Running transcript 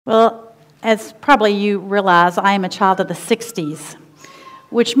Well, as probably you realize, I am a child of the 60s,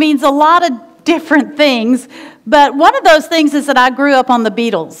 which means a lot of different things. But one of those things is that I grew up on the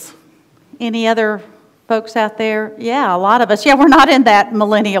Beatles. Any other folks out there? Yeah, a lot of us. Yeah, we're not in that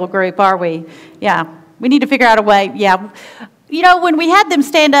millennial group, are we? Yeah, we need to figure out a way. Yeah. You know, when we had them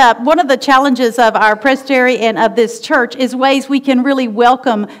stand up, one of the challenges of our presbytery and of this church is ways we can really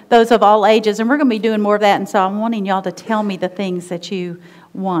welcome those of all ages. And we're going to be doing more of that. And so I'm wanting y'all to tell me the things that you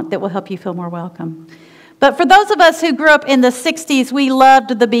want that will help you feel more welcome. But for those of us who grew up in the 60s, we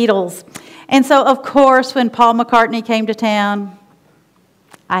loved the Beatles. And so, of course, when Paul McCartney came to town,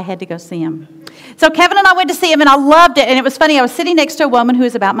 I had to go see him. So Kevin and I went to see him, and I loved it. And it was funny. I was sitting next to a woman who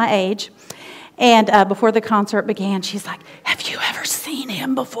was about my age. And before the concert began, she's like, "Have you ever seen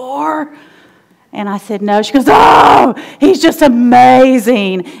him before?" And I said, "No." She goes, "Oh, he's just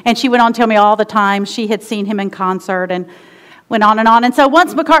amazing." And she went on to tell me all the times she had seen him in concert and went on. And so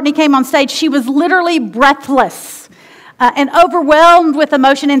once McCartney came on stage, she was literally breathless and overwhelmed with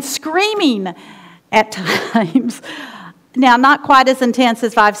emotion and screaming at times. Now, not quite as intense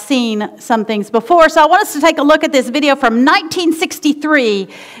as I've seen some things before. So I want us to take a look at this video from 1963.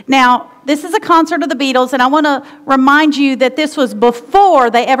 Now, this is a concert of the Beatles, and I want to remind you that this was before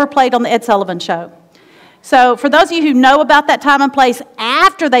they ever played on the Ed Sullivan Show. So for those of you who know about that time and place,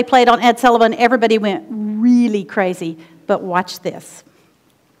 after they played on Ed Sullivan, everybody went really crazy. But watch this.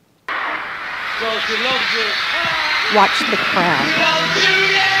 Watch the crowd.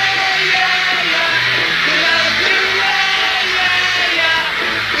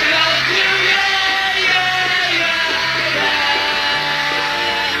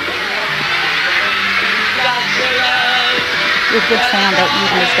 With good sound, don't you,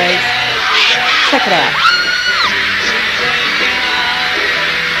 these days? Check it out.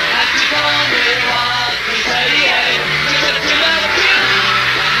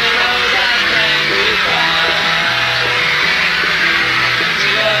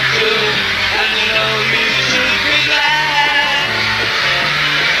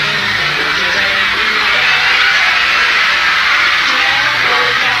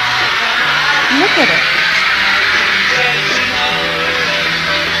 Look at it.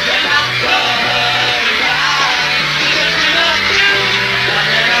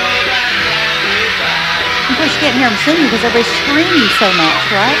 Of course, you can't hear them singing because everybody's screaming so much,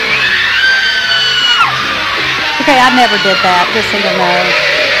 right? Okay, I never did that, just so you know.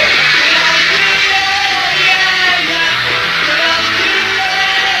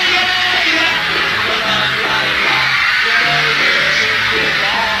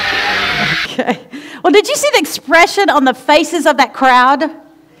 Okay. Well, did you see the expression on the faces of that crowd?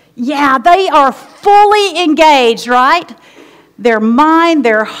 Yeah, they are fully engaged, right? Their mind,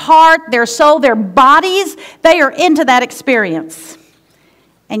 their heart, their soul, their bodies, they are into that experience.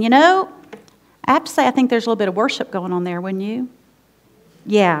 And you know, I have to say, I think there's a little bit of worship going on there, wouldn't you?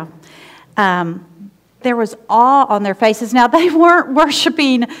 Yeah. There was awe on their faces. Now, they weren't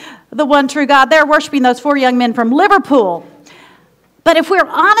worshiping the one true God. They're worshiping those four young men from Liverpool. But if we're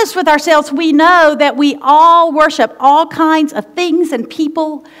honest with ourselves, we know that we all worship all kinds of things and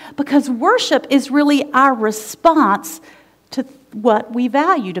people because worship is really our response to what we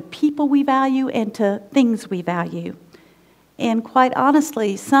value, to people we value, and to things we value. And quite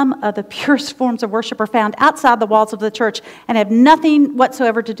honestly, some of the purest forms of worship are found outside the walls of the church and have nothing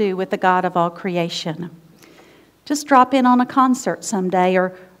whatsoever to do with the God of all creation. Just drop in on a concert someday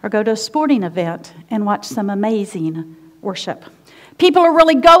or go to a sporting event and watch some amazing worship. People are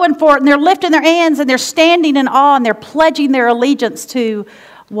really going for it, and they're lifting their hands, and they're standing in awe, and they're pledging their allegiance to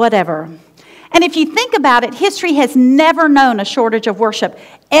whatever. And if you think about it, history has never known a shortage of worship.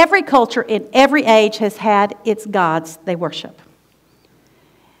 Every culture in every age has had its gods they worship.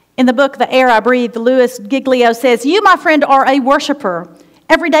 In the book, The Air I Breathe, Louis Giglio says, "You, my friend, are a worshiper.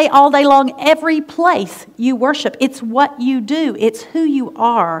 Every day, all day long, every place you worship. It's what you do. It's who you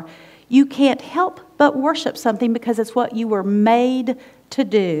are. You can't help but worship something because it's what you were made to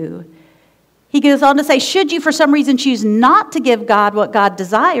do." He goes on to say, "Should you for some reason choose not to give God what God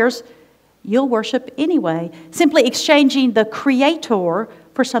desires, you'll worship anyway, simply exchanging the Creator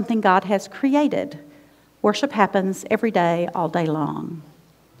for something God has created. Worship happens every day, all day long."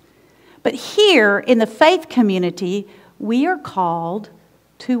 But here in the faith community, we are called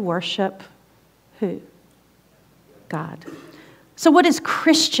to worship who? God. So what is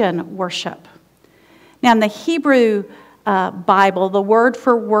Christian worship? Now, in the Hebrew Bible, the word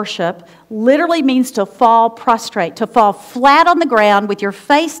for worship literally means to fall prostrate, to fall flat on the ground with your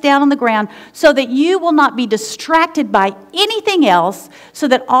face down on the ground so that you will not be distracted by anything else, so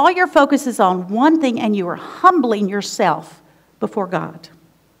that all your focus is on one thing and you are humbling yourself before God.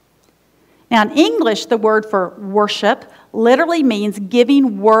 Now, in English, the word for worship literally means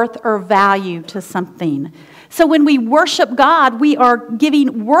giving worth or value to something. So when we worship God, we are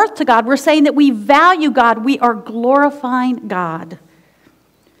giving worth to God. We're saying that we value God. We are glorifying God.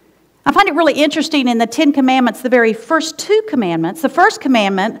 I find it really interesting in the Ten Commandments, the very first two commandments. The first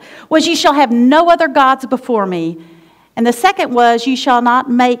commandment was, you shall have no other gods before me. And the second was, you shall not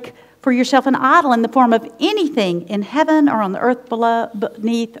make for yourself an idol in the form of anything in heaven or on the earth below,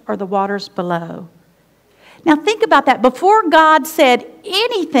 beneath, or the waters below. Now think about that. Before God said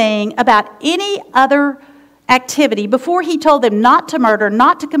anything about any other activity, before he told them not to murder,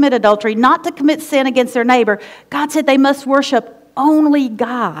 not to commit adultery, not to commit sin against their neighbor, God said they must worship only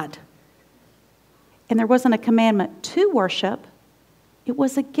God. And there wasn't a commandment to worship. It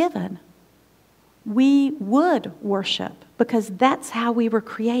was a given. We would worship because that's how we were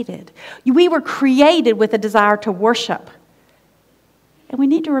created. We were created with a desire to worship. And we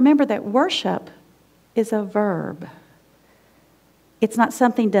need to remember that worship is a verb. It's not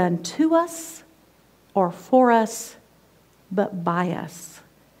something done to us or for us, but by us.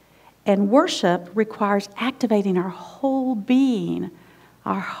 And worship requires activating our whole being,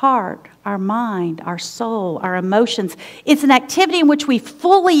 our heart, our mind, our soul, our emotions. It's an activity in which we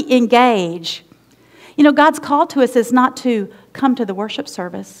fully engage. You know, God's call to us is not to come to the worship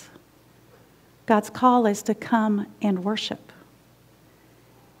service. God's call is to come and worship.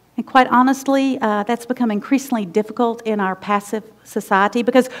 And quite honestly, that's become increasingly difficult in our passive society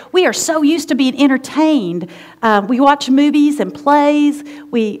because we are so used to being entertained. We watch movies and plays.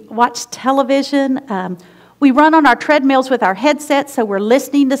 We watch television. We run on our treadmills with our headsets, so we're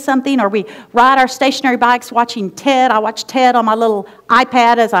listening to something, or we ride our stationary bikes watching TED. I watch TED on my little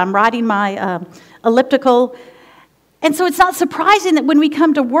iPad as I'm riding my elliptical. And so it's not surprising that when we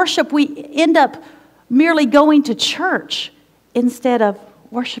come to worship, we end up merely going to church instead of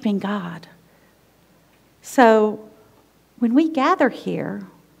worshiping God. So when we gather here,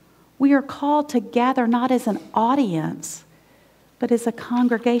 we are called to gather not as an audience, but as a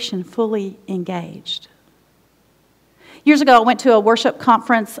congregation fully engaged. Years ago, I went to a worship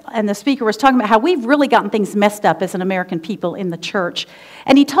conference, and the speaker was talking about how we've really gotten things messed up as an American people in the church.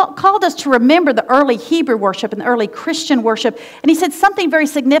 And he called us to remember the early Hebrew worship and the early Christian worship, and he said something very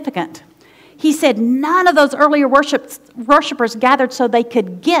significant. He said none of those earlier worshipers gathered so they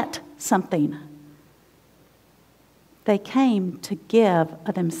could get something. They came to give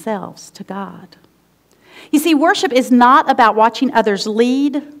of themselves to God. You see, worship is not about watching others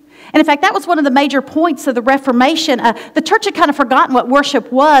lead. And in fact, that was one of the major points of the Reformation. The church had kind of forgotten what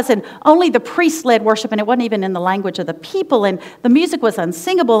worship was, and only the priest led worship, and it wasn't even in the language of the people, and the music was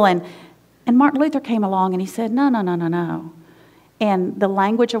unsingable. And Martin Luther came along and he said, no. And the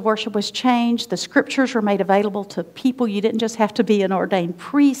language of worship was changed. The scriptures were made available to people. You didn't just have to be an ordained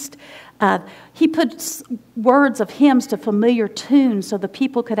priest. He put words of hymns to familiar tunes so the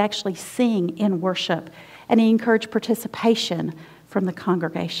people could actually sing in worship. And he encouraged participation from the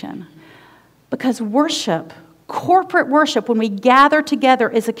congregation. Because worship, corporate worship, when we gather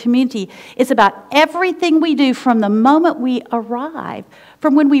together as a community, is about everything we do from the moment we arrive,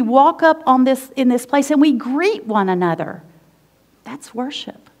 from when we walk up in this place and we greet one another. That's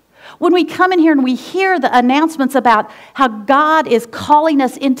worship. When we come in here and we hear the announcements about how God is calling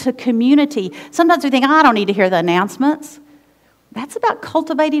us into community, sometimes we think, I don't need to hear the announcements. That's about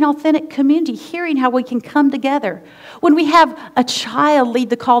cultivating authentic community, hearing how we can come together. When we have a child lead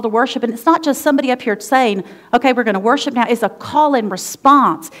the call to worship, and it's not just somebody up here saying, okay, we're going to worship now. It's a call and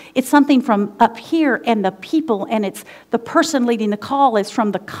response. It's something from up here and the people, and it's the person leading the call is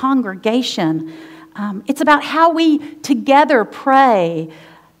from the congregation. It's about how we together pray.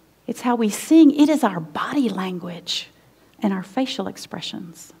 It's how we sing. It is our body language and our facial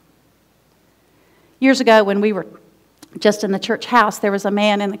expressions. Years ago, when we were just in the church house, there was a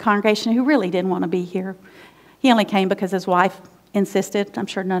man in the congregation who really didn't want to be here. He only came because his wife insisted. I'm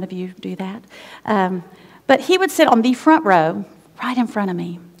sure none of you do that. But he would sit on the front row, right in front of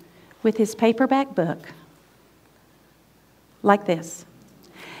me, with his paperback book, like this.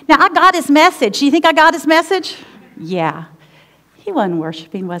 Now, I got his message. Do you think I got his message? Yeah. He wasn't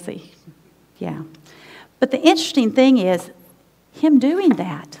worshiping, was he? Yeah. But the interesting thing is, him doing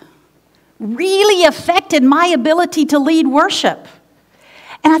that really affected my ability to lead worship.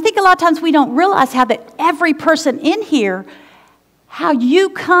 And I think a lot of times we don't realize how that every person in here, how you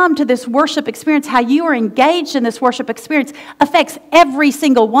come to this worship experience, how you are engaged in this worship experience affects every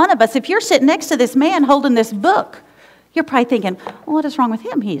single one of us. If you're sitting next to this man holding this book, you're probably thinking, well, what is wrong with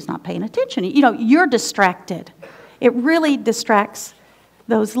him? He's not paying attention. You know, you're distracted. It really distracts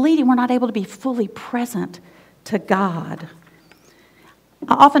those leading. We're not able to be fully present to God.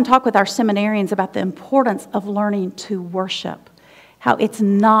 I often talk with our seminarians about the importance of learning to worship, how it's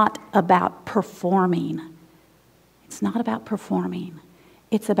not about performing. It's not about performing.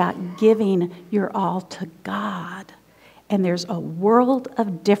 It's about giving your all to God. And there's a world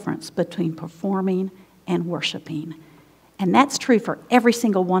of difference between performing and worshiping. And that's true for every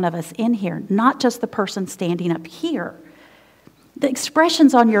single one of us in here, not just the person standing up here. The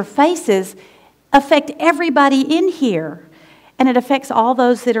expressions on your faces affect everybody in here. And it affects all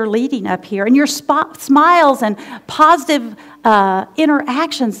those that are leading up here. And your smiles and positive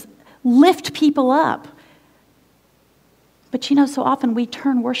interactions lift people up. But so often we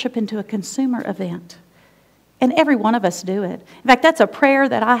turn worship into a consumer event. And every one of us do it. In fact, that's a prayer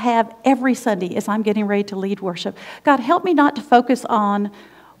that I have every Sunday as I'm getting ready to lead worship. God, help me not to focus on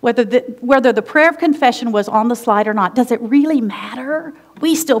whether the prayer of confession was on the slide or not. Does it really matter?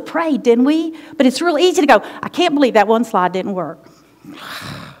 We still prayed, didn't we? But it's real easy to go, I can't believe that one slide didn't work.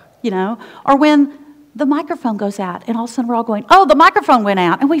 Or when the microphone goes out and all of a sudden we're all going, oh, the microphone went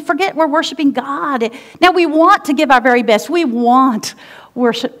out. And we forget we're worshiping God. Now we want to give our very best. We want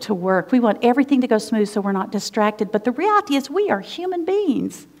worship to work. We want everything to go smooth so we're not distracted. But the reality is we are human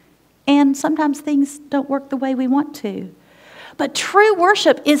beings. And sometimes things don't work the way we want to. But true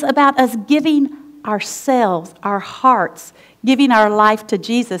worship is about us giving ourselves, our hearts, giving our life to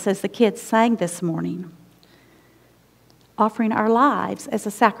Jesus, as the kids sang this morning. Offering our lives as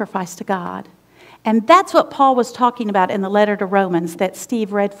a sacrifice to God. And that's what Paul was talking about in the letter to Romans that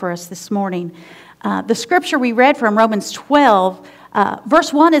Steve read for us this morning. The scripture we read from Romans 12,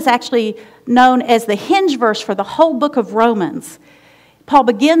 verse 1 is actually known as the hinge verse for the whole book of Romans. Paul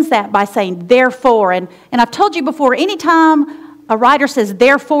begins that by saying, therefore. And I've told you before, anytime a writer says,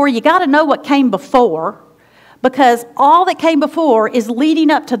 therefore, you got to know what came before, because all that came before is leading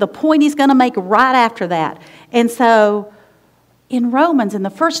up to the point he's going to make right after that. And so in Romans, in the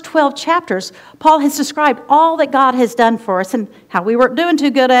first 12 chapters, Paul has described all that God has done for us and how we weren't doing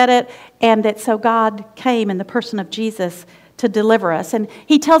too good at it, and that so God came in the person of Jesus to deliver us. And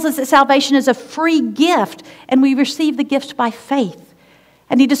he tells us that salvation is a free gift, and we receive the gift by faith.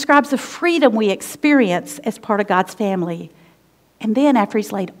 And he describes the freedom we experience as part of God's family. And then after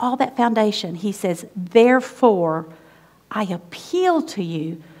he's laid all that foundation, he says, therefore, I appeal to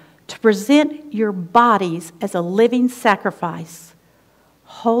you to present your bodies as a living sacrifice,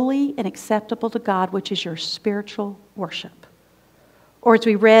 holy and acceptable to God, which is your spiritual worship. Or as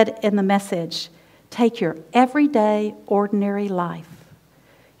we read in the message, take your everyday, ordinary life.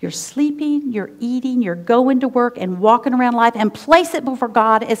 You're sleeping, you're eating, you're going to work and walking around life, and place it before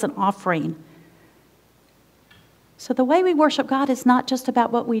God as an offering. So the way we worship God is not just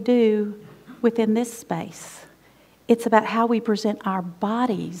about what we do within this space. It's about how we present our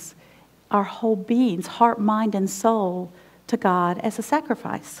bodies, our whole beings, heart, mind, and soul to God as a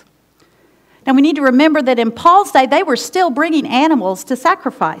sacrifice. Now we need to remember that in Paul's day, they were still bringing animals to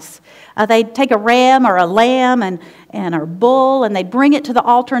sacrifice. They'd take a ram or a lamb and a bull, and they'd bring it to the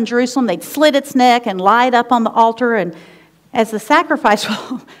altar in Jerusalem. They'd slit its neck and lie it up on the altar. And as the sacrifice,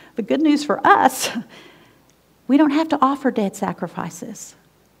 well, the good news for us, we don't have to offer dead sacrifices.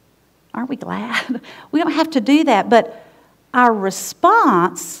 Aren't we glad? We don't have to do that. But our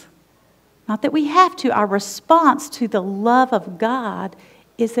response, not that we have to, our response to the love of God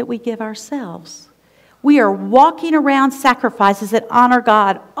is that we give ourselves. We are walking around sacrifices that honor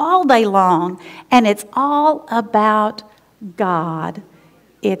God all day long, and it's all about God.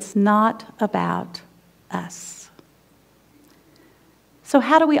 It's not about us. So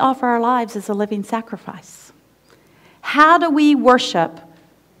how do we offer our lives as a living sacrifice? How do we worship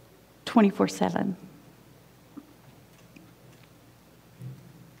 24/7?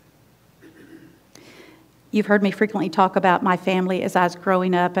 You've heard me frequently talk about my family as I was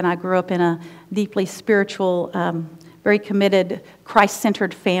growing up, and I grew up in a deeply spiritual, very committed,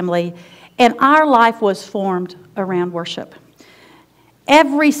 Christ-centered family, and our life was formed around worship.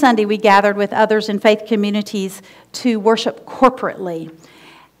 Every Sunday we gathered with others in faith communities to worship corporately.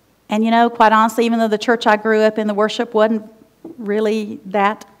 And quite honestly, even though the church I grew up in, the worship wasn't really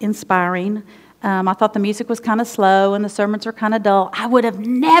that inspiring, I thought the music was kind of slow and the sermons were kind of dull, I would have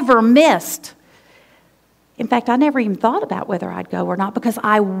never missed. In fact, I never even thought about whether I'd go or not because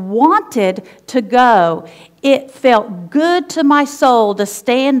I wanted to go. It felt good to my soul to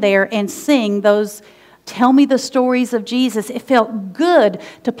stand there and sing those tell me the stories of Jesus. It felt good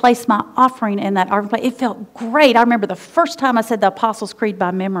to place my offering in that offering plate. It felt great. I remember the first time I said the Apostles' Creed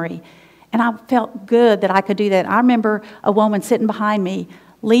by memory, and I felt good that I could do that. I remember a woman sitting behind me,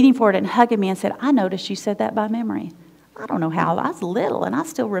 leaning forward and hugging me and said, I noticed you said that by memory. I don't know how. I was little, and I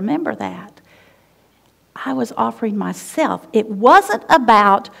still remember that. I was offering myself. It wasn't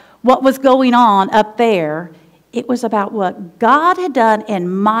about what was going on up there. It was about what God had done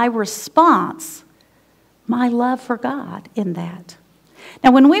and my response, my love for God in that.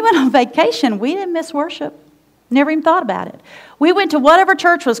 Now, when we went on vacation, we didn't miss worship. Never even thought about it. We went to whatever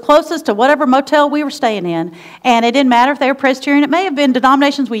church was closest to whatever motel we were staying in, and it didn't matter if they were Presbyterian. It may have been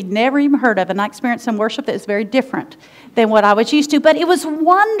denominations we'd never even heard of, and I experienced some worship that was very different than what I was used to. But it was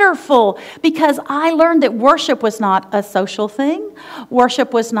wonderful because I learned that worship was not a social thing.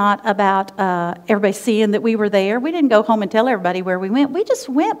 Worship was not about everybody seeing that we were there. We didn't go home and tell everybody where we went. We just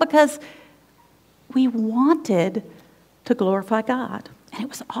went because we wanted to glorify God, and it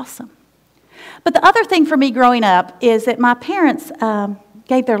was awesome. But the other thing for me growing up is that my parents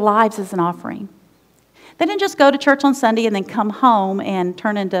gave their lives as an offering. They didn't just go to church on Sunday and then come home and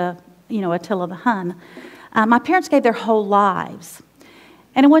turn into, Attila the Hun. My parents gave their whole lives.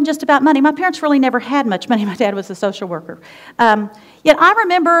 And it wasn't just about money. My parents really never had much money. My dad was a social worker. Yet I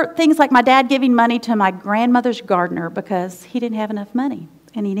remember things like my dad giving money to my grandmother's gardener because he didn't have enough money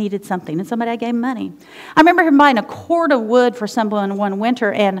and he needed something. And somebody gave him money. I remember him buying a cord of wood for someone one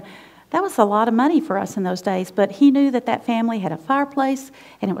winter, and that was a lot of money for us in those days, but he knew that family had a fireplace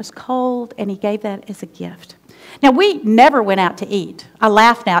and it was cold, and he gave that as a gift. Now, we never went out to eat. I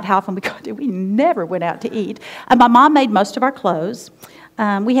laughed out how often we never went out to eat. My mom made most of our clothes.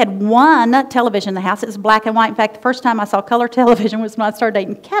 We had one television in the house. It was black and white. In fact, the first time I saw color television was when I started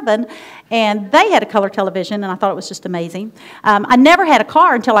dating Kevin, and they had a color television, and I thought it was just amazing. I never had a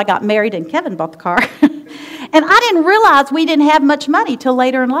car until I got married, and Kevin bought the car. And I didn't realize we didn't have much money till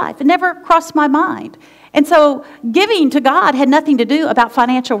later in life. It never crossed my mind. And so giving to God had nothing to do about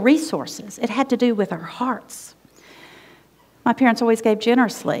financial resources. It had to do with our hearts. My parents always gave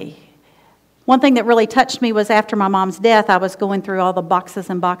generously. One thing that really touched me was after my mom's death, I was going through all the boxes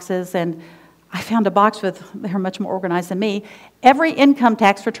and boxes, and I found a box with, they're much more organized than me, every income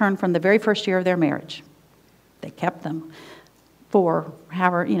tax return from the very first year of their marriage. They kept them for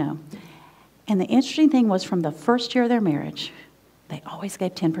however, And the interesting thing was, from the first year of their marriage, they always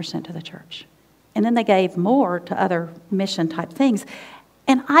gave 10% to the church. And then they gave more to other mission-type things.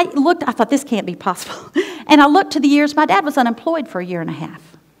 And I thought, this can't be possible. And I looked to the years, my dad was unemployed for a year and a half.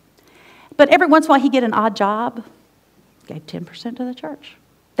 But every once in a while, he'd get an odd job, gave 10% to the church.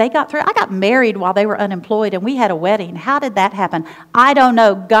 They got through. I got married while they were unemployed, and we had a wedding. How did that happen? I don't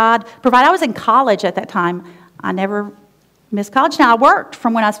know. God provided. I was in college at that time. I never missed college. Now, I worked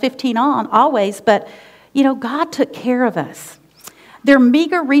from when I was 15 on, always, but, God took care of us. Their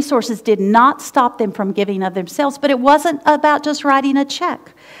meager resources did not stop them from giving of themselves, but it wasn't about just writing a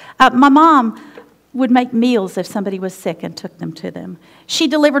check. My mom would make meals if somebody was sick and took them to them. She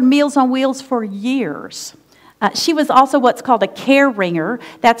delivered Meals on Wheels for years. She was also what's called a care ringer.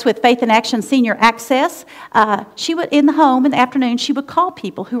 That's with Faith in Action Senior Access. She would, in the home in the afternoon, she would call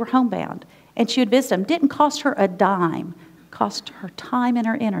people who were homebound, and she would visit them. Didn't cost her a dime. Cost her time and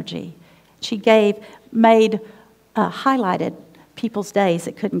her energy. She highlighted people's days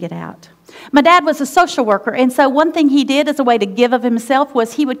that couldn't get out. My dad was a social worker, and so one thing he did as a way to give of himself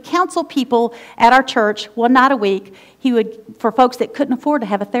was he would counsel people at our church one night a week. He would, for folks that couldn't afford to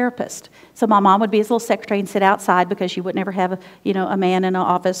have a therapist. So my mom would be his little secretary and sit outside because you would never have a man in an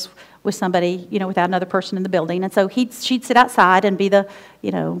office with somebody, without another person in the building. And so she'd sit outside and be the,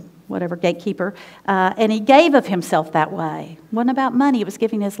 whatever, gatekeeper. And he gave of himself that way. It wasn't about money. It was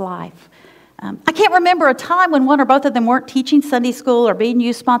giving his life. I can't remember a time when one or both of them weren't teaching Sunday school or being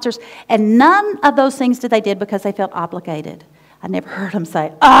youth sponsors, and none of those things they did because they felt obligated. I never heard them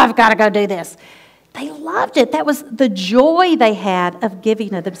say, I've got to go do this. They loved it. That was the joy they had of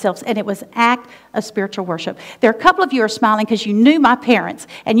giving of themselves, and it was an act of spiritual worship. There are a couple of you are smiling because you knew my parents,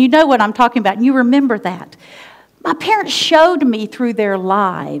 and you know what I'm talking about, and you remember that. My parents showed me through their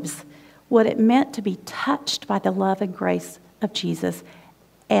lives what it meant to be touched by the love and grace of Jesus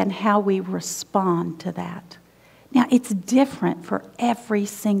and how we respond to that. Now, it's different for every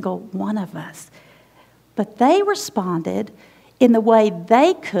single one of us, but they responded in the way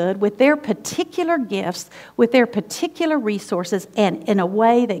they could with their particular gifts, with their particular resources, and in a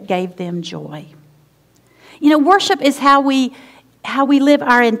way that gave them joy. Worship is how we live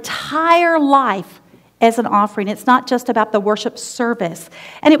our entire life as an offering. It's not just about the worship service.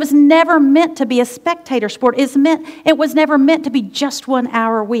 And it was never meant to be a spectator sport. It was never meant to be just 1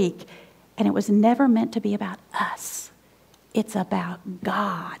 hour a week. And it was never meant to be about us. It's about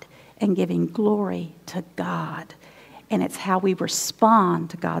God and giving glory to God. And it's how we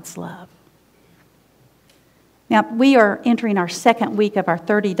respond to God's love. Now, we are entering our second week of our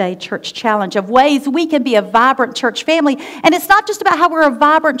 30-day church challenge of ways we can be a vibrant church family. And it's not just about how we're a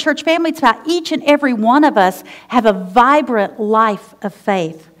vibrant church family, it's about each and every one of us have a vibrant life of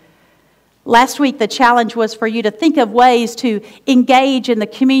faith. Last week, the challenge was for you to think of ways to engage in the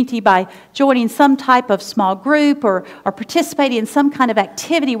community by joining some type of small group or participating in some kind of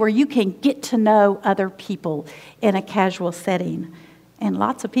activity where you can get to know other people in a casual setting. And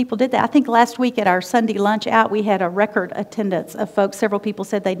lots of people did that. I think last week at our Sunday lunch out, we had a record attendance of folks. Several people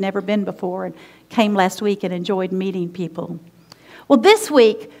said they'd never been before and came last week and enjoyed meeting people. Well, this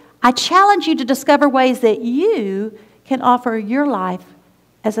week, I challenge you to discover ways that you can offer your life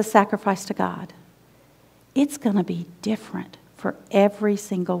as a sacrifice to God. It's going to be different for every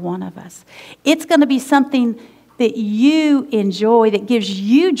single one of us. It's going to be something that you enjoy, that gives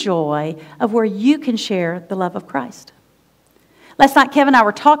you joy, of where you can share the love of Christ. Last night, Kevin and I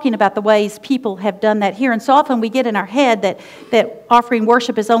were talking about the ways people have done that here. And so often we get in our head that offering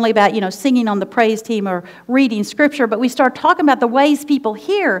worship is only about, singing on the praise team or reading scripture. But we start talking about the ways people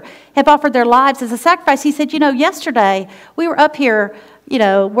here have offered their lives as a sacrifice. He said, yesterday we were up here,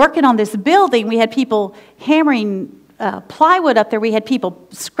 working on this building. We had people hammering plywood up there. We had people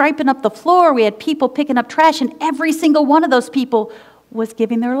scraping up the floor. We had people picking up trash. And every single one of those people was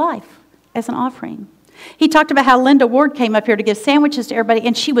giving their life as an offering. He talked about how Linda Ward came up here to give sandwiches to everybody,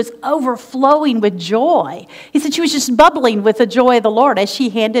 and she was overflowing with joy. He said she was just bubbling with the joy of the Lord as she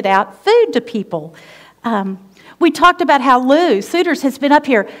handed out food to people. We talked about how Lou Suiters has been up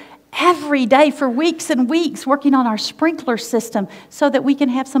here every day for weeks and weeks working on our sprinkler system so that we can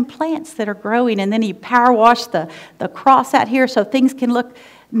have some plants that are growing. And then he power washed the cross out here so things can look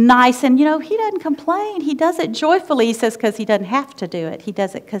nice. And, he doesn't complain. He does it joyfully. He says because he doesn't have to do it. He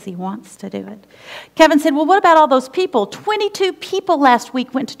does it because he wants to do it. Kevin said, well, what about all those people? 22 people last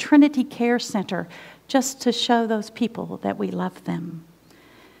week went to Trinity Care Center just to show those people that we love them.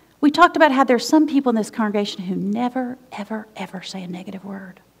 We talked about how there's some people in this congregation who never, ever, ever say a negative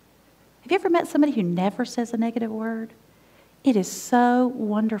word. Have you ever met somebody who never says a negative word? It is so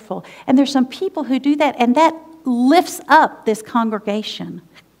wonderful. And there's some people who do that, and that lifts up this congregation.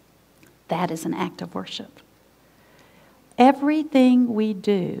 That is an act of worship. Everything we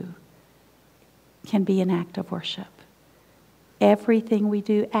do can be an act of worship. Everything we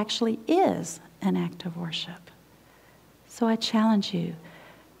do actually is an act of worship. So I challenge you,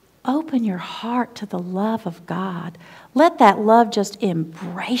 open your heart to the love of God. Let that love just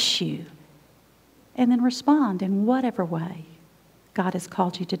embrace you. And then respond in whatever way God has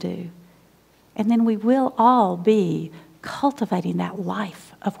called you to do. And then we will all be cultivating that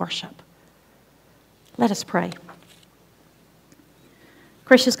life of worship. Let us pray.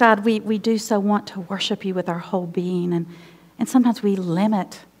 Gracious God, we do so want to worship you with our whole being. And sometimes we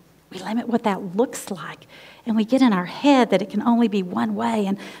limit what that looks like. And we get in our head that it can only be one way.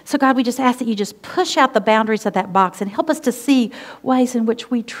 And so, God, we just ask that you just push out the boundaries of that box and help us to see ways in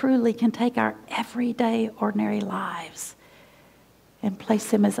which we truly can take our everyday, ordinary lives and place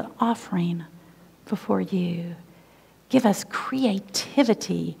them as an offering before you. Give us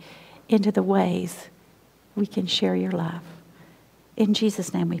creativity into the ways we can share your love. In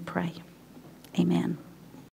Jesus' name we pray. Amen.